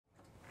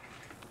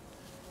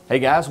Hey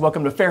guys,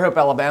 welcome to Fairhope,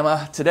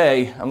 Alabama.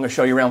 Today, I'm going to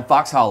show you around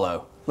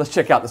Foxhollow. Let's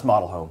check out this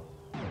model home.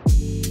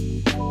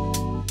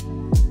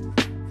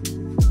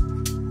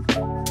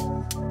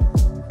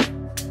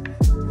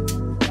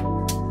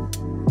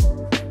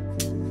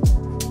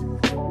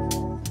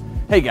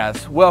 Hey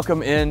guys,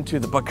 welcome into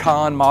the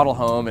PECAN model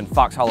home in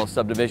Foxhollow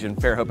Subdivision,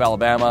 Fairhope,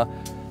 Alabama.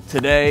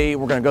 Today,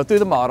 we're going to go through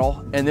the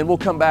model and then we'll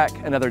come back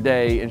another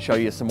day and show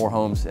you some more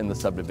homes in the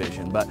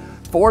subdivision. But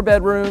 4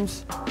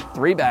 bedrooms,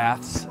 3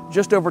 baths,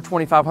 just over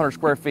 2,500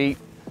 square feet,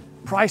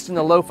 priced in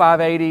the low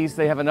 580s.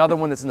 They have another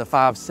one that's in the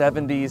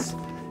 570s,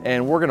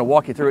 and we're gonna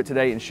walk you through it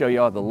today and show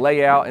you all the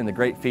layout and the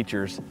great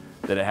features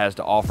that it has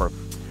to offer.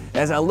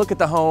 As I look at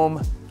the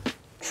home,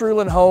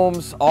 TRULAND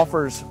Homes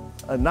offers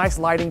a nice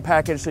lighting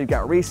package. So you've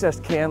got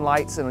recessed can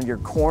lights on your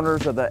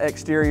corners of the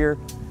exterior.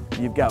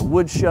 You've got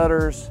wood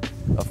shutters,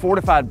 a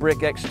fortified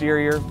brick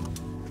exterior,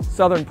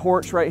 southern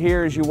porch right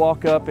here as you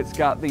walk up. It's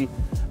got the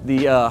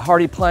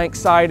hardy plank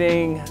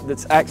siding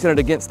that's accented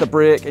against the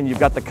brick, and you've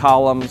got the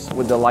columns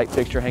with the light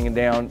fixture hanging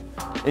down.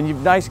 And you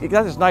got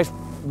this nice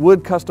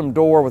wood custom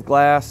door with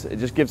glass. It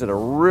just gives it a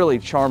really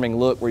charming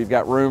look where you've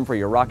got room for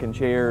your rocking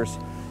chairs.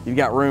 You've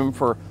got room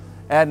for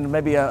adding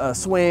maybe a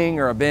swing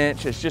or a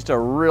bench. It's just a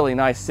really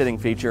nice sitting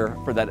feature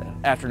for that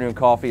afternoon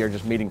coffee or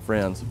just meeting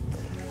friends.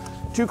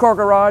 2-car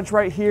garage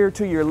right here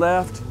to your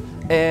left,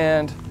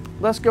 and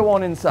let's go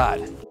on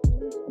inside.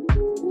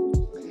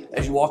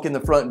 As you walk in the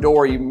front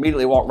door, you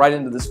immediately walk right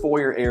into this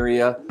foyer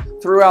area.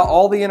 Throughout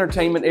all the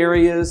entertainment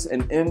areas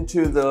and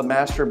into the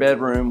master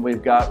bedroom,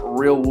 we've got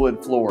real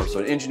wood floors,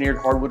 so engineered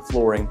hardwood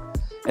flooring.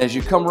 As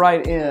you come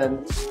right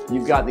in,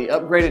 you've got the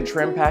upgraded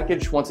trim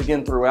package, once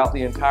again throughout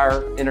the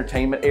entire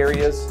entertainment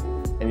areas.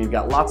 And you've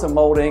got lots of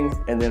molding.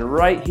 And then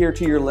right here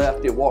to your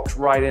left, it walks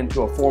right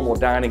into a formal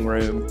dining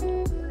room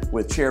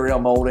with chair rail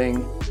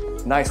molding,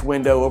 nice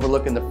window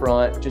overlooking the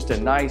front, just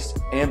a nice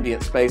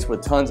ambient space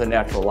with tons of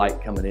natural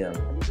light coming in.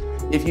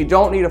 If you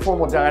don't need a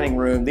formal dining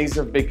room, these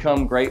have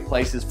become great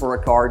places for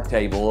a card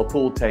table, a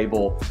pool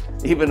table,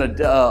 even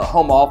a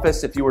home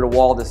office. If you were to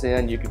wall this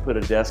in, you could put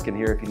a desk in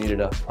here if you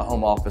needed a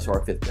home office or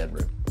a 5th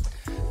bedroom.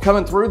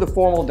 Coming through the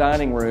formal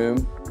dining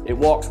room, it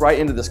walks right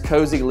into this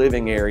cozy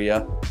living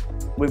area.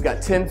 We've got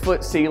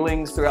 10-foot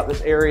ceilings throughout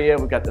this area.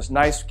 We've got this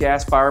nice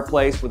gas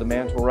fireplace with a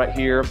mantel right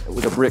here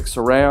with a brick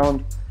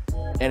surround.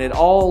 And it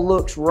all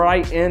looks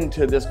right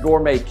into this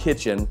gourmet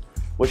kitchen,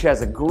 which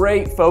has a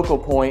great focal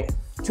point.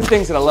 2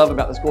 things that I love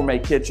about this gourmet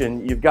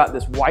kitchen: you've got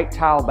this white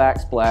tile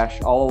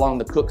backsplash all along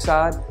the cook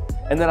side.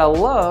 And then I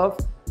love,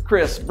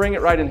 Chris, bring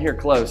it right in here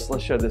close.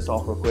 Let's show this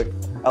off real quick.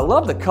 I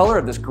love the color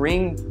of this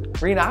green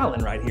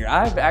island right here.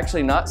 I've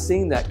actually not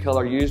seen that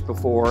color used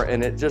before,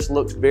 and it just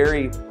looks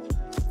very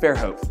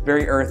Fairhope,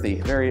 very earthy,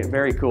 very,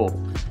 very cool.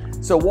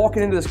 So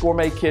walking into this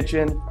gourmet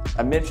kitchen,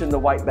 I mentioned the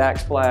white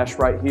backsplash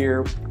right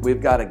here.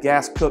 We've got a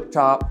gas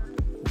cooktop,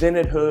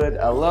 vented hood.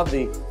 I love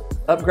the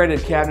upgraded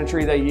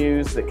cabinetry they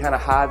use that kind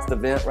of hides the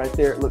vent right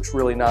there. It looks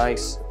really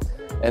nice.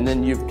 And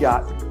then you've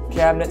got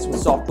cabinets with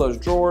soft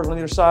closed drawers on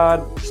either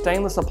side,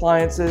 stainless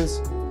appliances,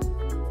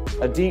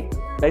 a deep,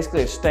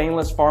 basically a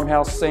stainless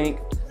farmhouse sink,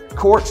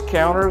 quartz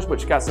counters,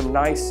 which got some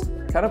nice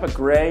kind of a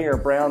gray or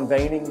brown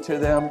veining to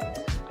them.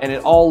 And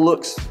it all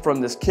looks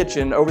from this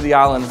kitchen over the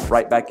island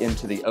right back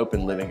into the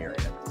open living area.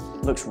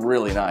 It looks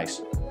really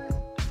nice.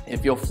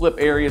 If you'll flip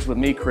areas with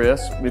me,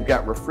 Chris, we've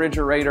got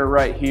refrigerator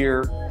right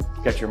here.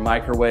 You've got your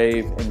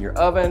microwave and your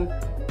oven,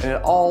 and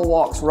it all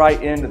walks right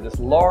into this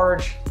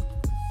large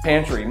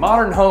pantry.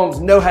 Modern homes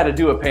know how to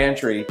do a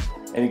pantry,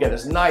 and you got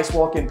this nice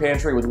walk-in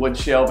pantry with wood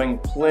shelving,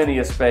 plenty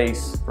of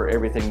space for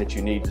everything that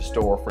you need to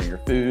store for your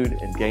food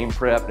and game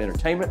prep and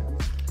entertainment.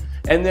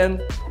 And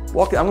then I'm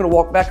going to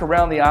walk back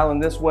around the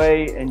island this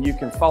way, and you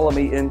can follow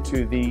me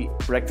into the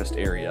breakfast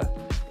area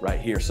right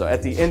here. So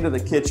at the end of the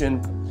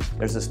kitchen,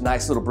 there's this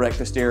nice little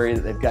breakfast area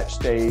that they've got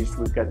staged.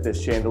 We've got this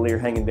chandelier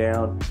hanging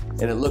down,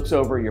 and it looks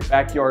over your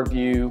backyard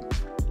view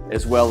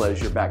as well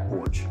as your back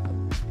porch.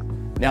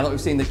 Now that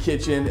we've seen the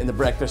kitchen and the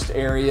breakfast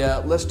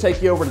area, let's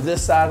take you over to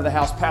this side of the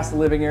house past the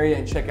living area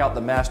and check out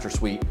the master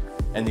suite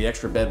and the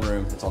extra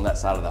bedroom that's on that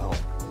side of the home.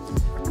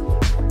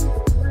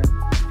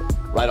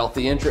 Right off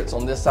the entrance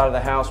on this side of the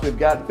house, we've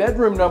got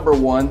bedroom number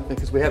 1,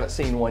 because we haven't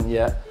seen one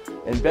yet.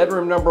 And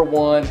bedroom number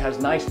 1 has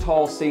nice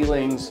tall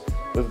ceilings.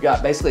 We've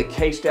got basically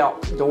cased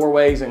out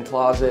doorways and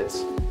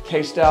closets,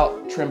 cased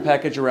out trim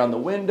package around the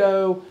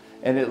window,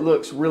 and it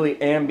looks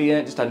really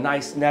ambient, just a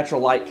nice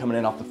natural light coming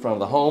in off the front of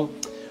the home.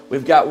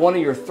 We've got one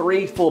of your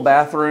 3 full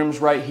bathrooms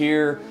right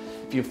here.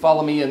 If you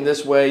follow me in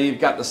this way, you've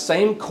got the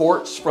same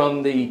quartz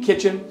from the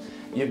kitchen.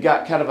 You've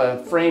got kind of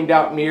a framed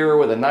out mirror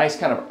with a nice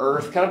kind of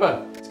earth,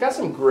 it's got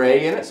some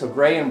gray in it, so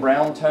gray and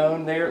brown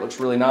tone there. It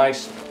looks really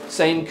nice.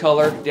 Same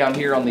color down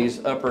here on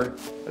these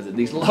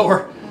these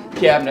lower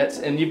cabinets.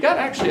 And you've got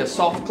actually a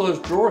soft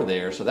closed drawer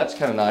there, so that's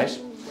kind of nice.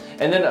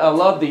 And then I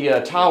love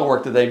the tile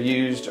work that they've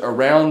used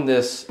around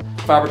this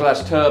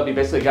fiberglass tub. You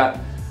basically got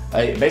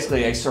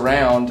basically a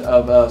surround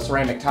of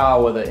ceramic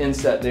tile with an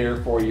inset there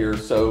for your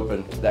soap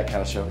and that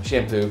kind of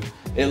shampoo.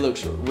 It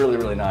looks really,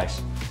 really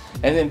nice.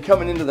 And then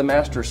coming into the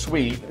master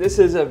suite, this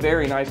is a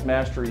very nice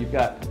master. You've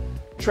got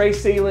tray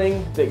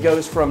ceiling that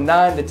goes from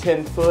 9 to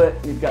 10 foot.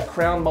 You've got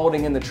crown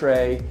molding in the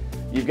tray.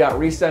 You've got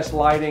recessed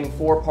lighting,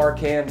 4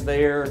 parkans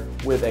there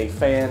with a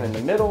fan in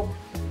the middle.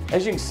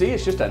 As you can see,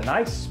 it's just a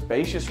nice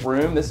spacious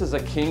room. This is a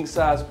king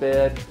size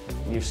bed.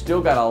 You've still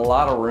got a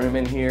lot of room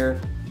in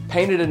here.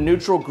 Painted a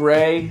neutral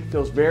gray,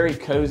 feels very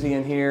cozy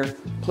in here.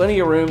 Plenty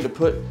of room to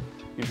put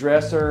your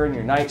dresser and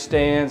your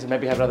nightstands and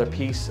maybe have another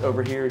piece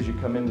over here as you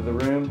come into the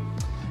room.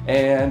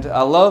 And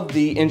I love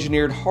the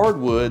engineered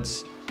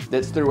hardwoods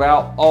that's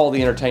throughout all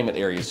the entertainment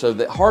areas. So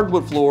the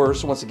hardwood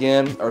floors, once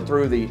again, are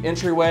through the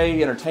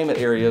entryway entertainment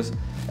areas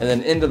and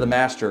then into the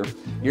master.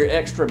 Your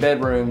extra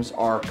bedrooms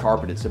are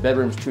carpeted. So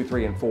bedrooms 2,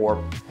 3, and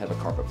 4 have a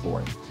carpet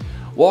flooring.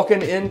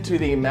 Walking into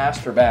the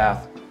master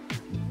bath,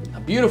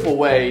 a beautiful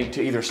way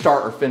to either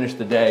start or finish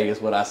the day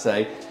is what I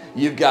say.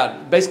 You've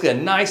got basically a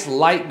nice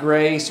light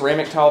gray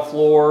ceramic tile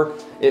floor.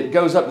 It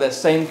goes up that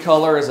same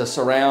color as a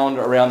surround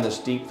around this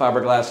deep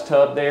fiberglass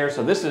tub there.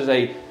 So this is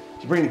a,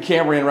 to bring the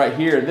camera in right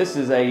here, this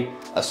is a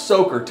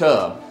soaker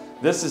tub.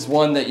 This is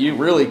one that you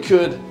really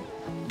could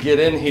get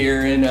in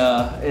here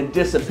and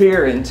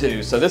disappear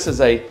into. So this is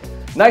a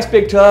nice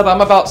big tub.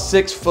 I'm about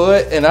 6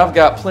 foot and I've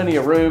got plenty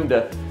of room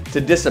to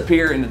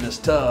disappear into this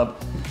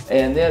tub.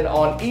 And then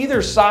on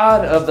either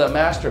side of the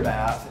master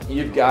bath,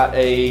 you've got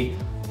a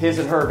his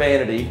and her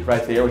vanity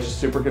right there, which is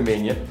super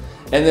convenient.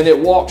 And then it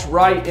walks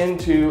right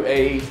into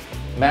a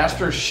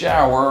master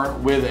shower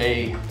with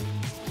a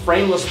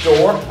frameless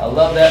door. I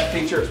love that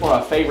feature. It's one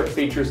of my favorite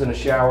features in a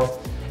shower.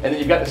 And then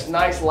you've got this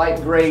nice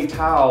light gray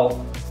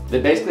tile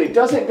that basically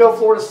doesn't go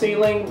floor to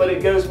ceiling, but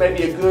it goes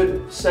maybe a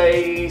good,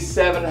 say,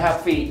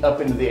 7.5 feet up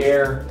into the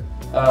air.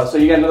 So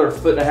you got another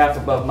 1.5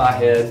 feet above my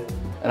head,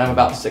 and I'm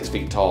about 6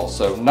 feet tall.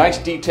 So nice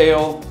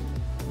detail,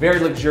 very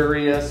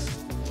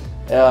luxurious.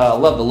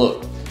 Love the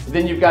look.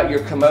 Then you've got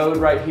your commode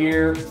right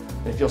here.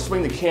 If you'll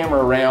swing the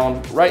camera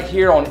around, right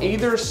here on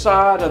either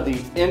side of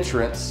the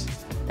entrance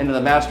into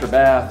the master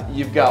bath,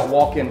 you've got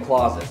walk-in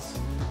closets.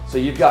 So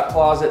you've got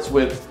closets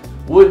with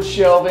wood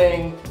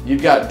shelving,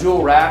 you've got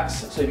dual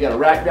racks. So you've got a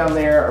rack down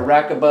there, a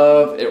rack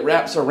above, it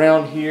wraps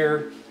around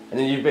here, and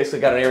then you've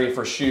basically got an area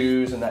for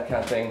shoes and that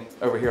kind of thing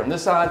over here on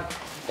this side.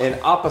 And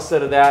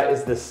opposite of that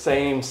is the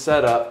same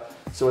setup.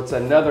 So it's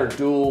another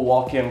dual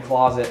walk-in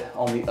closet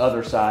on the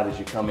other side as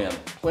you come in.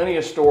 Plenty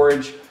of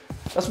storage.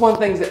 That's one of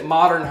the things that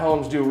modern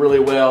homes do really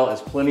well,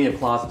 is plenty of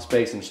closet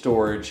space and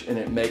storage, and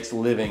it makes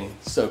living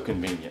so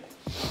convenient.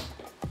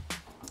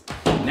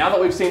 Now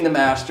that we've seen the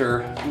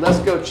master, let's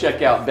go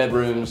check out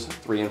bedrooms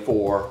 3 and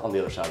 4 on the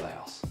other side of the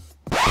house.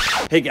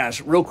 Hey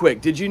guys, real quick,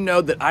 did you know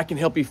that I can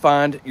help you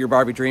find your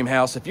Barbie dream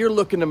house? If you're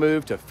looking to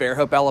move to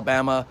Fairhope,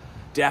 Alabama,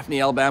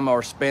 Daphne, Alabama,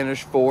 or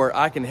Spanish Fort,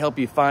 I can help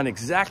you find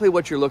exactly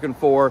what you're looking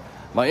for.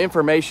 My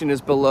information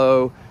is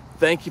below.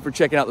 Thank you for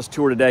checking out this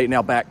tour today.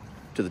 Now back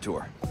to the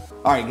tour.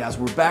 All right, guys,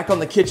 we're back on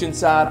the kitchen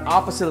side,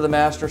 opposite of the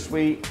master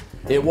suite.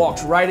 It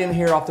walks right in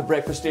here off the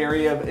breakfast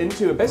area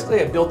into basically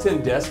a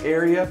built-in desk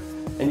area.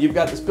 And you've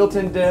got this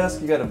built-in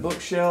desk, you've got a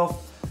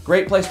bookshelf.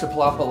 Great place to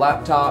pull out the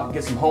laptop,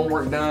 get some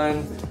homework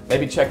done,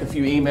 maybe check a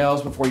few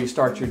emails before you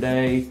start your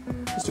day.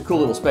 Just a cool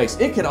little space.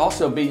 It could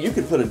also be, you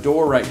could put a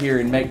door right here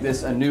and make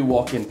this a new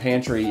walk-in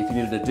pantry if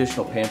you needed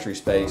additional pantry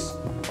space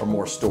or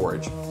more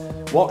storage.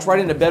 Walks right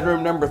into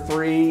bedroom number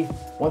 3,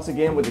 once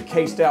again with the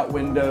cased out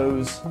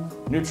windows,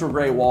 neutral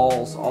gray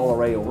walls all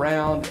array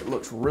around. It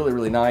looks really,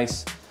 really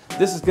nice.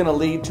 This is gonna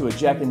lead to a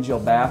Jack and Jill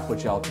bath,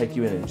 which I'll take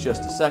you in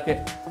just a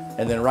second.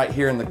 And then right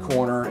here in the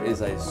corner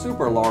is a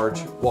super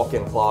large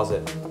walk-in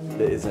closet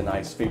that is a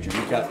nice feature.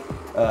 You've got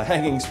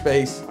hanging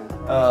space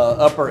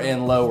upper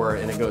and lower,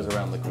 and it goes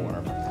around the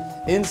corner.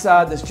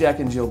 Inside this Jack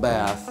and Jill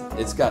bath,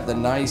 it's got the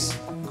nice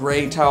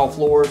gray tile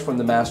floors from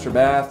the master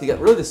bath. You got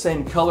really the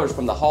same colors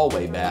from the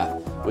hallway bath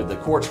with the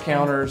quartz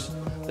counters,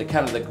 the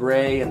kind of the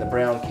gray and the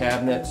brown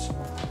cabinets.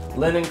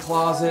 Linen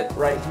closet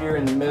right here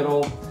in the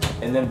middle.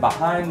 And then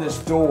behind this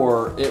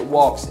door, it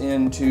walks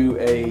into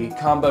a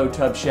combo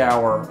tub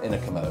shower and a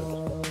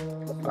commode.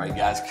 All right,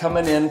 guys,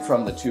 coming in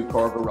from the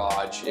 2-car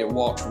garage, it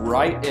walks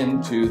right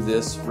into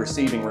this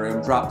receiving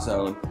room, drop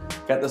zone.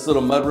 Got this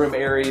little mudroom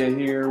area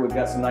here. We've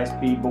got some nice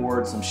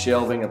beadboards, some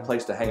shelving, a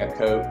place to hang a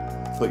coat,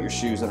 put your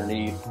shoes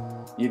underneath.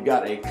 You've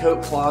got a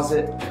coat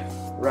closet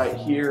right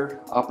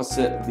here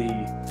opposite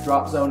the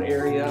drop zone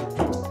area.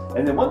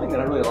 And then one thing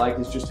that I really like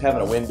is just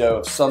having a window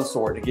of some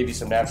sort to give you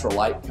some natural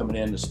light coming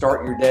in to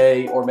start your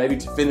day or maybe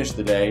to finish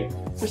the day.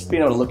 Just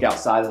being able to look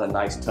outside is a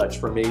nice touch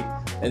for me.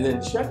 And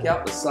then check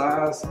out the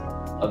size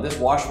of this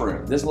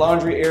washroom. This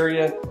laundry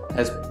area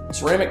has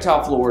ceramic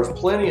tile floors,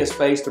 plenty of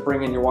space to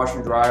bring in your washer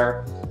and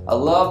dryer. I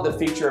love the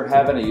feature of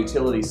having a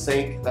utility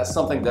sink. That's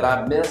something that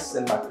I miss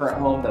in my current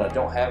home that I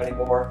don't have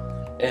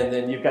anymore. And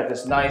then you've got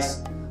this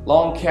nice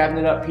long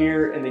cabinet up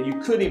here, and then you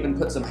could even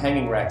put some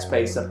hanging rack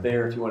space up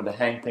there if you wanted to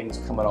hang things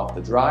coming off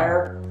the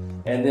dryer.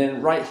 And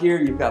then right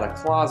here, you've got a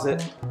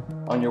closet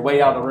on your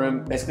way out of the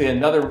room. Basically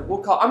another,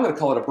 I'm gonna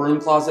call it a broom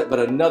closet, but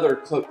another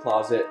coat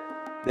closet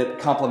that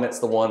complements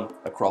the one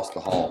across the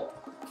hall.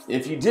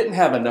 If you didn't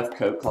have enough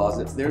coat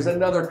closets, there's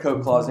another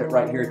coat closet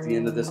right here at the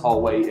end of this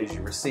hallway as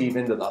you receive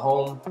into the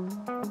home.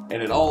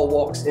 And it all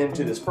walks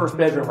into this first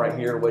bedroom right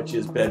here, which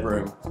is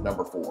bedroom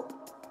number 4.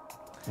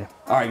 Yeah.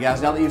 All right,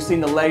 guys, now that you've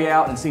seen the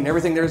layout and seen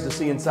everything there is to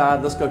see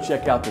inside, let's go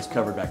check out this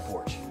covered back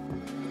porch.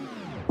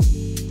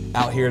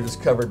 Out here, this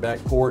covered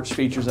back porch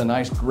features a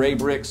nice gray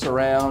brick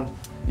surround.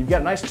 You've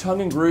got a nice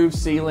tongue and groove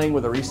ceiling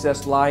with a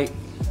recessed light.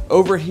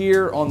 Over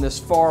here on this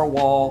far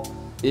wall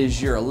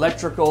is your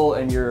electrical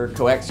and your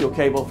coaxial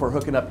cable for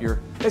hooking up your,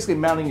 basically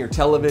mounting your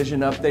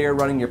television up there,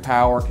 running your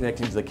power,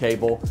 connecting to the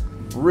cable.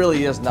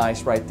 Really is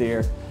nice right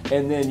there.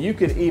 And then you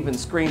could even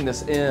screen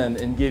this in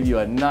and give you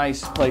a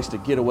nice place to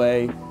get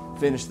away,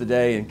 finish the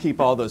day, and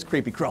keep all those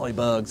creepy crawly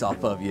bugs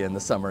off of you in the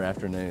summer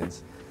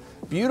afternoons.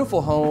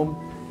 Beautiful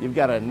home. You've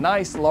got a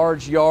nice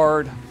large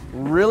yard,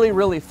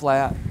 really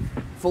flat,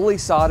 fully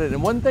sodded.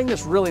 And one thing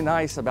that's really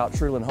nice about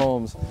TRULAND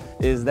Homes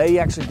is they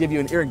actually give you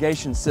an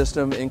irrigation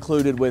system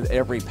included with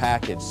every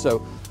package. So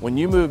when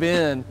you move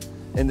in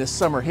this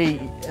summer heat,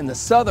 in the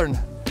southern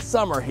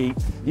summer heat,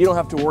 you don't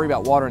have to worry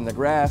about watering the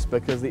grass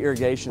because the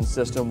irrigation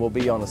system will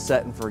be on a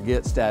set and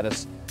forget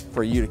status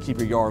for you to keep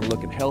your yard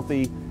looking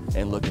healthy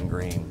and looking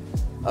green.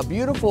 A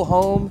beautiful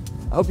home.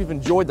 I hope you've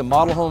enjoyed the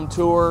model home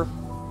tour.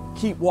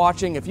 Keep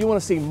watching. If you want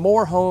to see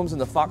more homes in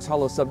the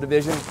Foxhollow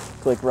Subdivision,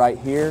 click right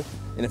here.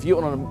 And if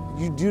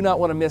you do not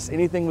want to miss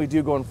anything we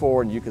do going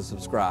forward, you can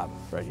subscribe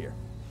right here.